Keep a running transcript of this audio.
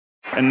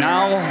And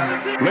now,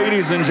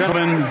 ladies and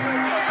gentlemen,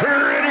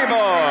 pretty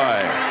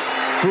boy,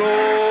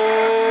 Floyd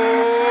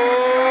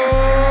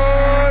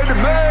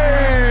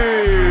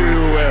Mayweather.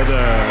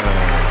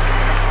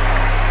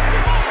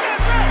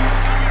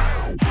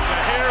 The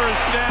hair is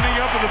standing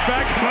up in the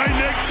back of my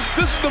neck.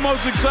 This is the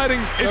most exciting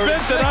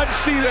event that I've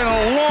seen in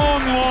a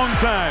long, long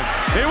time.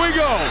 Here we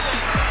go.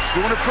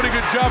 Doing a pretty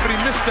good job, but he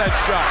missed that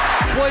shot.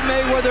 Floyd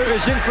Mayweather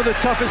is in for the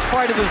toughest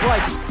fight of his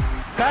life.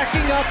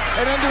 Backing up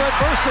and under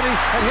adversity,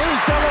 and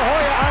here's De La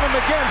Hoya on him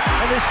again,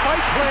 and his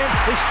fight plan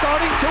is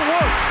starting to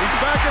work. He's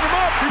backing him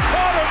up. He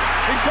caught him.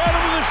 He caught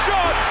him with a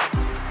shot.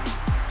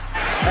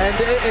 And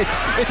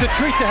it's a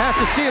treat to have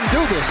to see him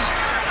do this.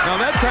 Now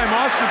that time,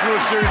 Oscar threw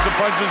a series of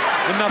punches,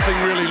 and nothing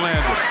really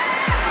landed.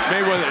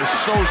 Mayweather is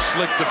so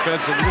slick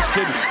defensive. This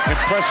kid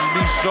impresses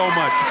me so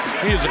much.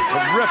 He is a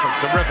terrific,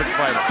 terrific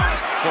fighter.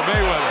 For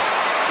Mayweather.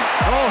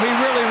 Oh, he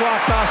really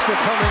rocked Oscar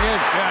coming in.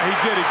 Yeah, he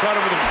did. He caught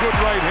him with a good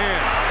right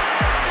hand.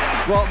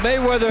 Well,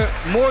 Mayweather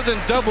more than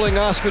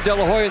doubling Oscar De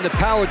La Hoya in the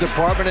power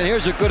department, and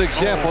here's a good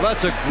example.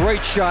 That's a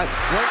great shot.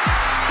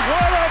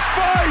 What a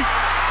fight!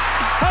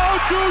 How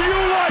do you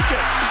like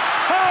it?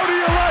 How do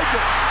you like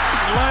it?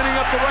 Lining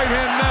up the right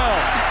hand now.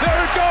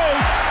 There it goes.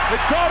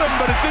 It caught him,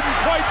 but it didn't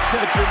quite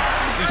catch him.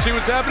 You see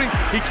what's happening?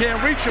 He can't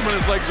reach him when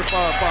his legs are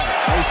far apart.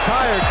 He's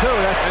tired, too.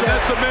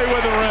 That's a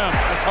Mayweather round.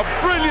 A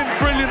brilliant,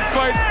 brilliant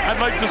fight. I'd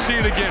like to see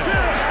it again.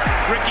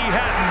 Ricky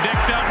Hatton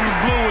decked out in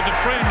blue with the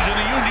fringe and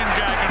the Union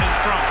Jack in his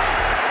trunks.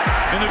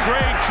 In the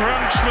gray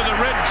trunks with the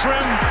red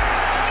trim,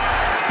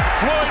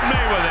 Floyd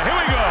Mayweather. Here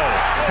we go.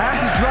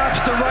 Hatton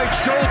drops the right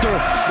shoulder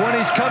when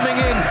he's coming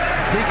in.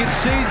 He can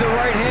see the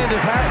right hand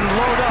of Hatton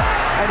load up,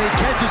 and he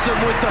catches him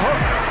with the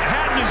hook.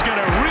 Hatton has got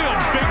a real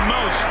big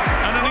mouse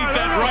underneath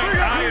that right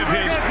eye of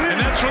his, and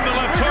that's from the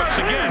left hooks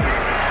again.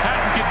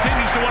 Hatton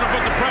continues to want to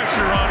put the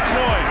pressure on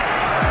Floyd.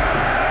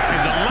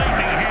 The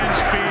lightning hand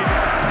speed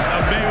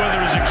of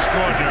Mayweather is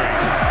extraordinary.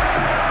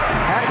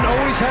 Hatton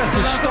always has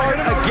to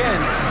start again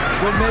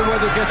when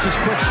Mayweather gets his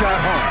quick shot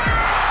home.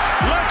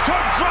 Left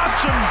hook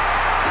drops him,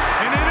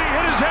 and then he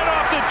hit his head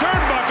off the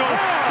turnbuckle.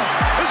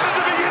 This is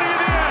the beginning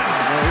of the end.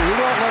 He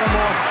won't let him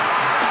off.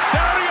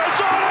 There he goes,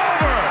 it's all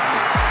over.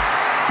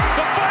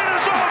 The fight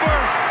is over.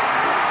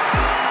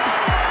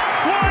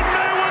 Floyd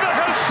Mayweather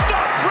has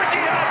stopped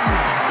Ricky Hatton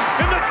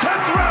in the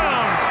 10th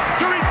round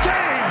to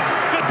retain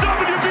the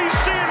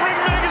WBC and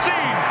Ring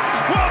Magazine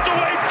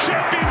Welterweight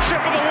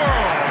Championship of the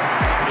world.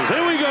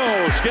 Here we go,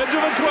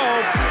 schedule of 12.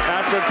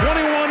 After a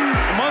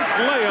 21-month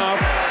layoff,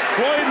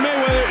 Floyd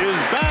Mayweather is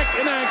back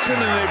in action,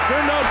 and they've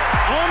turned out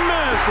en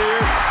masse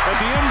here at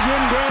the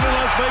MGM Grand in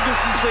Las Vegas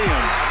to see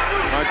him.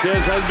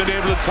 Marquez hasn't been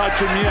able to touch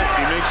him yet.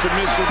 He makes a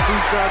miss with 2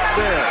 shots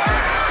there.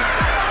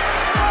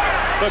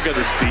 Look at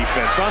this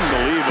defense,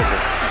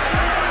 unbelievable.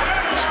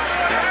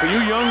 For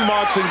you young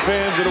boxing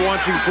fans that are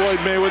watching Floyd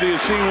Mayweather,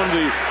 you're seeing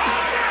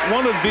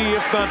one of the,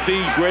 if not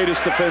the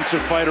greatest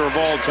defensive fighter of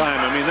all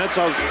time. I mean, that's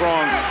how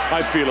strong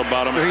I feel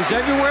about him. He's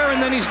everywhere, and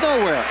then he's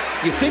nowhere.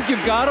 You think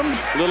you've got him,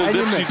 little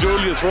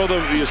dipsy-doodle, you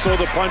throw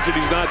the punch and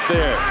he's not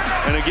there.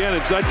 And again,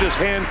 it's not just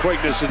hand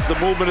quickness, it's the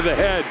movement of the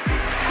head,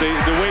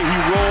 the way he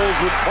rolls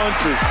with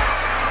punches.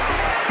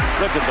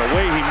 Look at the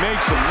way he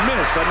makes them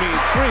miss. I mean,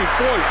 3,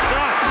 4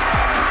 shots.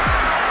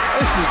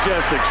 This is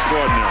just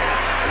extraordinary.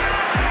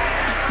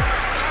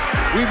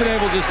 We've been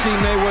able to see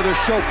Mayweather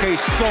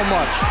showcase so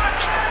much.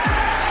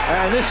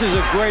 And this is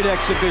a great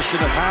exhibition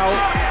of how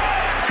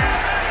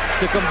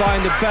to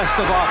combine the best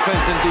of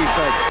offense and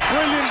defense.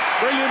 Brilliant,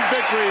 brilliant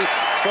victory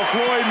for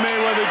Floyd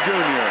Mayweather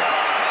Jr.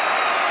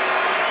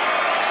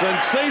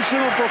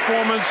 Sensational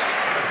performance.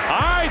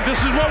 All right, this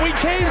is what we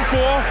came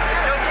for.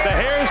 The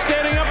hair is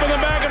standing up on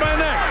the back of my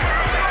neck.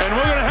 And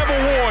we're going to have a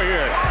war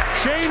here.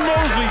 Shane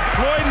Mosley,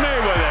 Floyd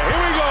Mayweather. Here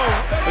we go.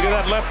 Look at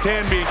that left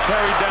hand being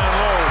carried down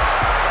low.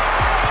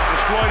 Is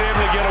Floyd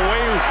able to get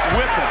away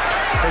with it?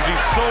 Because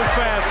he's so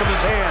fast with his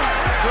hands.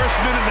 First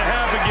minute and a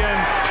half again.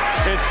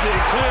 It's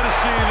clear to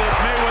see that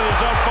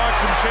Mayweather's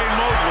outboxing Shane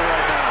Mosley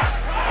right now.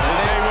 And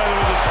Mayweather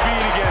with the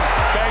speed again,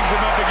 bangs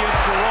him up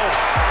against the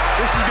ropes.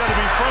 This is going to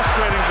be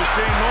frustrating for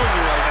Shane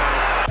Mosley right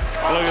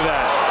now. Look at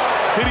that.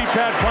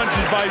 Pity-pat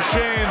punches by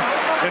Shane,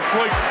 and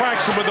Floyd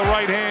cracks him with the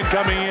right hand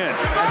coming in.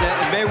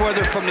 And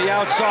Mayweather from the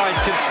outside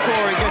can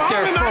score and get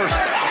there first.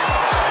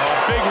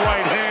 A big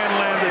right hand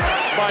landed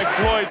by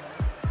Floyd.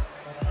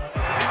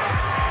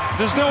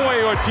 There's no way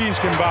Ortiz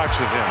can box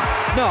with him.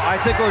 No, I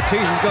think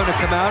Ortiz is going to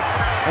come out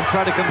and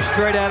try to come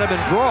straight at him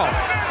and brawl.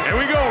 Here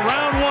we go,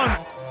 round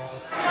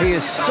 1. He is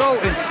so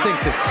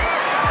instinctive.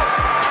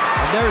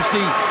 And there's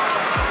the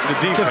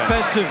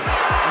defensive.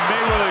 And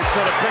Mayweather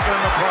sort of picking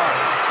him apart.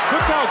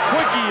 Look how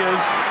quick he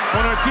is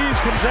when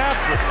Ortiz comes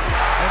after him.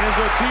 And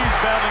there's Ortiz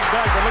battling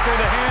back, but look where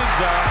the hands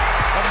are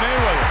of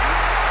Mayweather.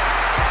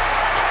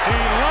 He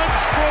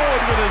lunged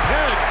forward with his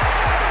head.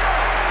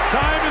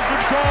 Time has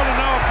been called, and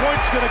now a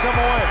point's going to come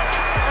away.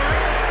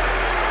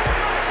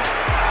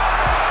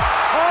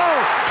 Oh,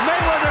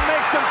 Mayweather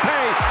makes him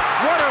pay.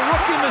 What a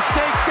rookie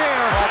mistake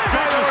there.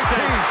 Big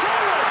mistake.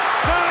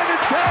 9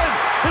 and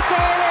 10. It's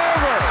all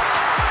over.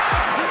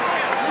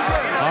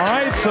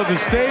 right, so the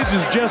stage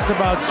is just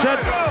about set.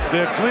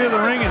 They'll clear the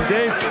ring, and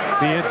Dave,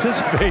 the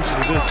anticipation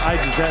of this, I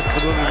just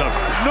absolutely love.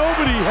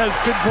 Nobody has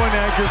pinpoint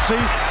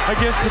accuracy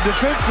against the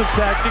defensive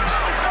tactics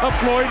of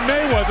Floyd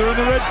Mayweather in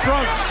the red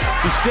trunks.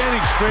 He's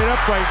standing straight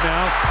up right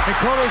now, and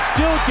Cotto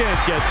still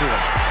can't get to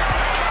him.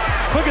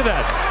 Look at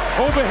that.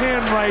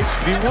 Overhand right.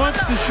 He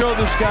wants to show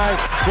this guy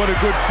what a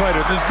good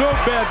fighter. There's no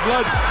bad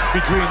blood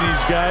between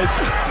these guys.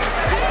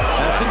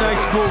 That's a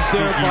nice move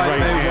there by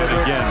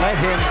Mayweather.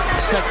 Let him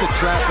set the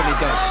trap, and he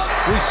does.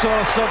 We saw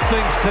some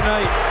things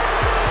tonight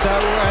that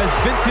were as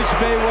vintage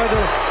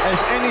Mayweather as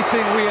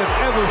anything we have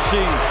ever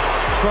seen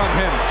from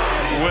him.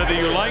 Whether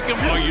you like him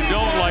or you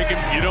don't like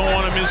him, you don't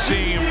want to miss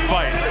seeing him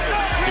fight,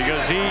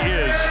 because he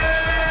is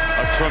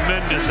a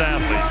tremendous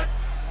athlete.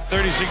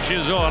 36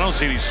 years old, I don't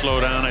see any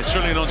slowdown. I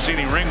certainly don't see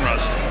any ring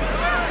rust.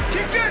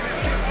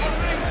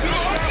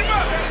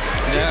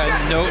 Yeah,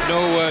 no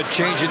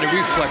change in the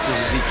reflexes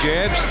as he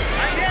jabs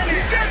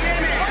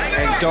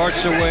and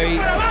darts away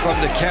from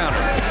the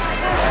counter.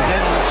 And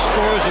then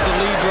scores with the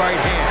lead right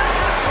hand.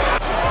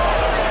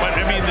 But,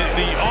 I mean,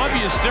 the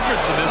obvious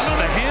difference in this is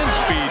the hand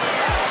speed,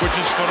 which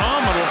is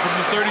phenomenal from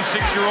the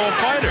 36-year-old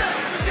fighter.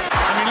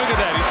 I mean, look at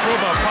that. He threw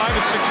about 5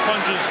 or 6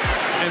 punches,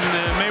 and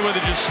Mayweather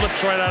just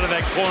slips right out of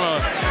that corner,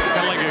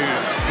 kind of like a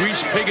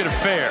greased pig at a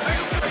fair.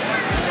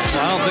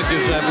 I don't think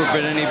there's ever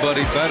been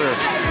anybody better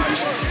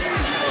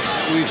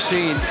we've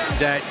seen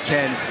that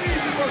can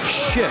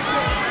shift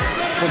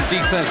from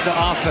defense to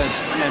offense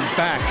and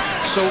back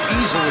so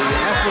easily and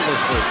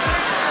effortlessly.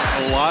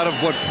 A lot of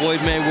what Floyd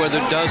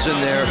Mayweather does in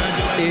there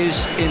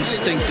is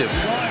instinctive.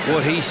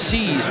 What he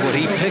sees, what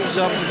he picks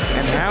up,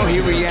 and how he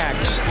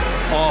reacts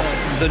off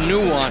the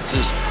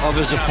nuances of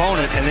his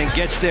opponent and then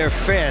gets there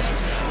fast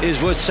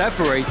is what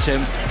separates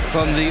him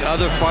from the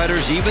other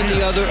fighters, even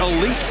the other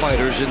elite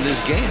fighters in this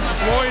game.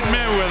 Floyd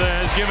Mayweather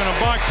has given a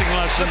boxing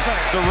lesson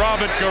to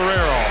Robert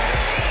Guerrero.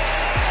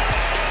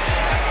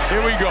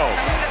 Here we go.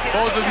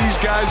 Both of these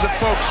guys are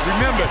focused.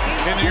 Remember,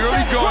 in the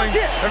early going,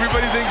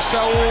 everybody thinks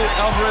Saul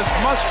Alvarez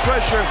must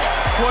pressure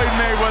Floyd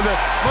Mayweather,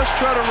 must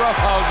try to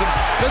roughhouse him.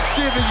 Let's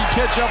see if he can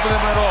catch up with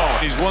him at all.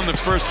 He's won the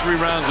first 3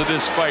 rounds of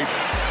this fight.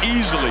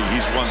 Easily,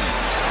 he's won them.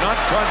 Not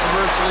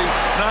controversially,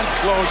 not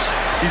close.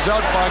 He's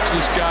outboxed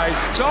this guy.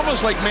 It's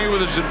almost like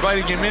Mayweather's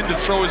inviting him in to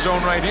throw his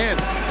own right hand.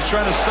 He's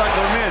trying to sucker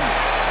him in.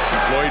 And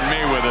Floyd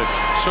Mayweather,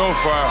 so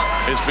far,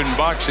 has been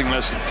boxing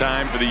lesson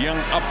time for the young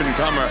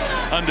up-and-comer,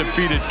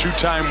 undefeated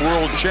 2-time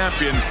world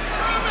champion,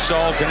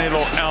 Saul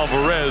Canelo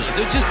Alvarez.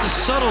 There's just the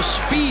subtle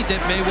speed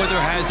that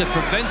Mayweather has that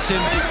prevents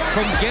him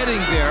from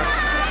getting there.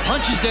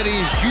 Punches that he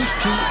is used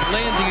to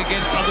landing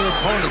against other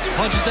opponents.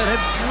 Punches that have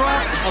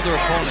dropped other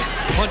opponents.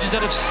 Punches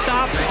that have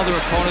stopped other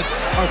opponents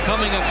are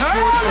coming up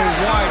short or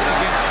wide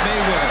against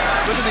Mayweather.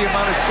 Look at the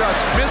amount of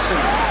shots missing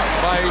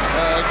by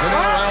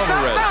Canelo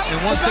Alvarez. And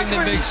one thing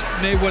that makes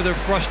Mayweather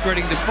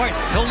frustrating to fight,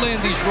 he'll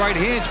land these right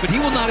hands, but he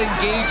will not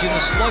engage in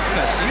the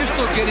slugfest. So you're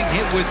still getting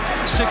hit with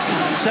 6s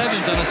and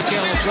 7s on a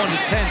scale of 1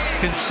 to 10.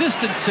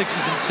 Consistent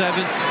 6s and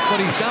 7s, but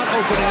he's not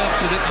opening up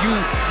so that you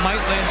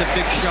might land a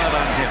big shot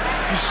on him.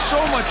 He's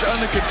so much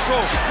under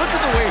control. Look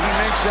at the way he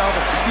makes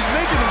Alvarez. He's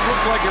making him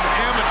look like an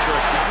amateur.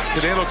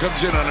 Canelo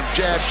comes in on him,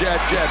 jab, jab,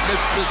 jab, miss,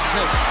 miss,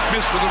 miss,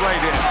 miss with the right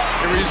hand.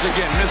 Here he is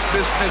again, miss,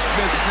 miss, miss,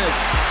 miss, miss.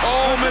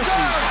 Oh,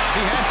 misses.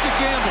 He has to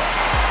gamble.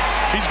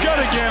 He's got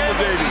to gamble,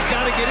 Davey. He's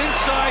got to get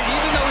inside,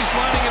 even though he's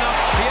lining it up.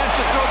 He has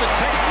to throw the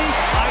technique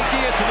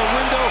idea to the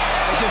window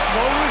and just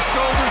lower his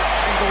shoulders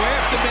and go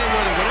after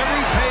Mayweather. Whatever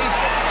he pays,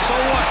 so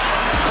what?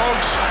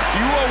 Folks,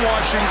 you are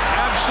watching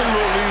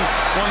absolutely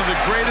one of the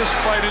greatest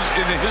fighters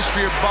in the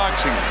history of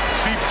boxing.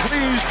 Be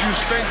pleased you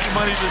spent your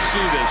money to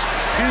see this.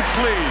 Be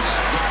pleased.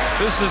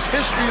 This is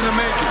history in the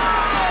making.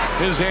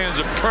 His hands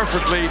are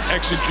perfectly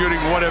executing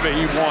whatever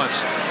he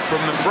wants.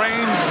 From the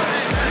brain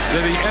to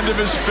the end of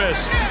his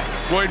fist,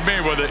 Floyd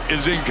Mayweather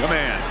is in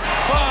command.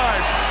 5,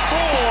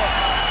 4,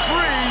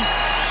 3,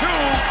 2,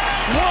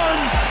 1.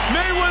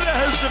 Mayweather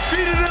has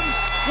defeated him,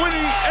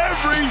 winning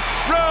every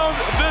round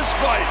of this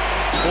fight.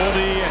 For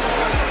the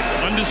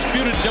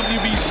undisputed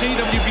WBC,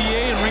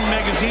 WBA, and Ring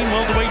Magazine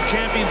Welterweight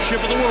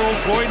Championship of the World,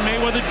 Floyd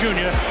Mayweather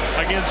Jr.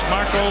 against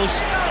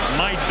Marcos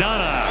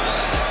Maidana.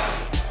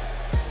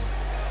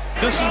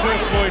 This is where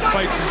Floyd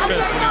fights his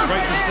best, when he's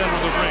right in the center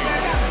of the ring.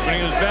 When he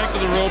goes back to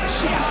the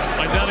ropes,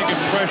 Maidana can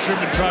pressure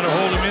him and try to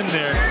hold him in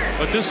there.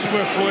 But this is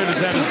where Floyd has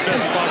had his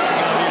best boxing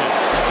out here.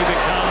 See the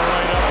counter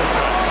right up.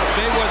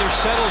 Mayweather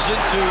settles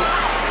into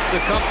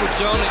the comfort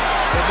zone,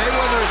 and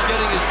Mayweather is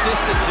getting his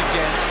distance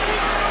again.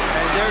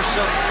 And there's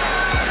some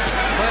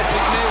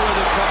classic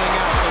Mayweather coming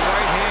out. The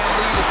right hand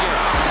lead again.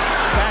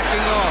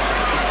 Backing off.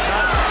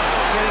 Not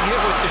getting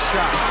hit with the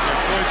shot. Yeah,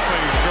 Floyd's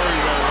playing very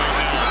well right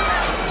now.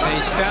 And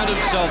he's found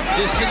himself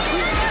distanced.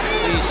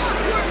 He's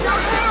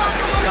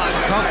gotten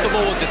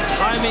comfortable with the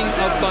timing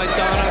of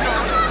Maidana.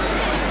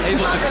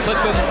 Able to clip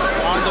him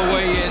on the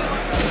way in.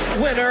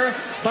 Winner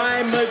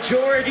by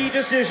majority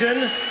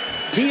decision.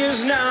 He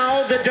is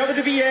now the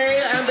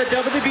WBA and the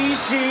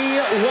WBC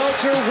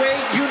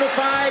welterweight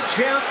unified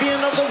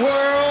champion of the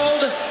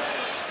world,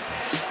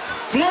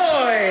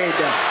 Floyd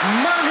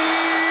Money.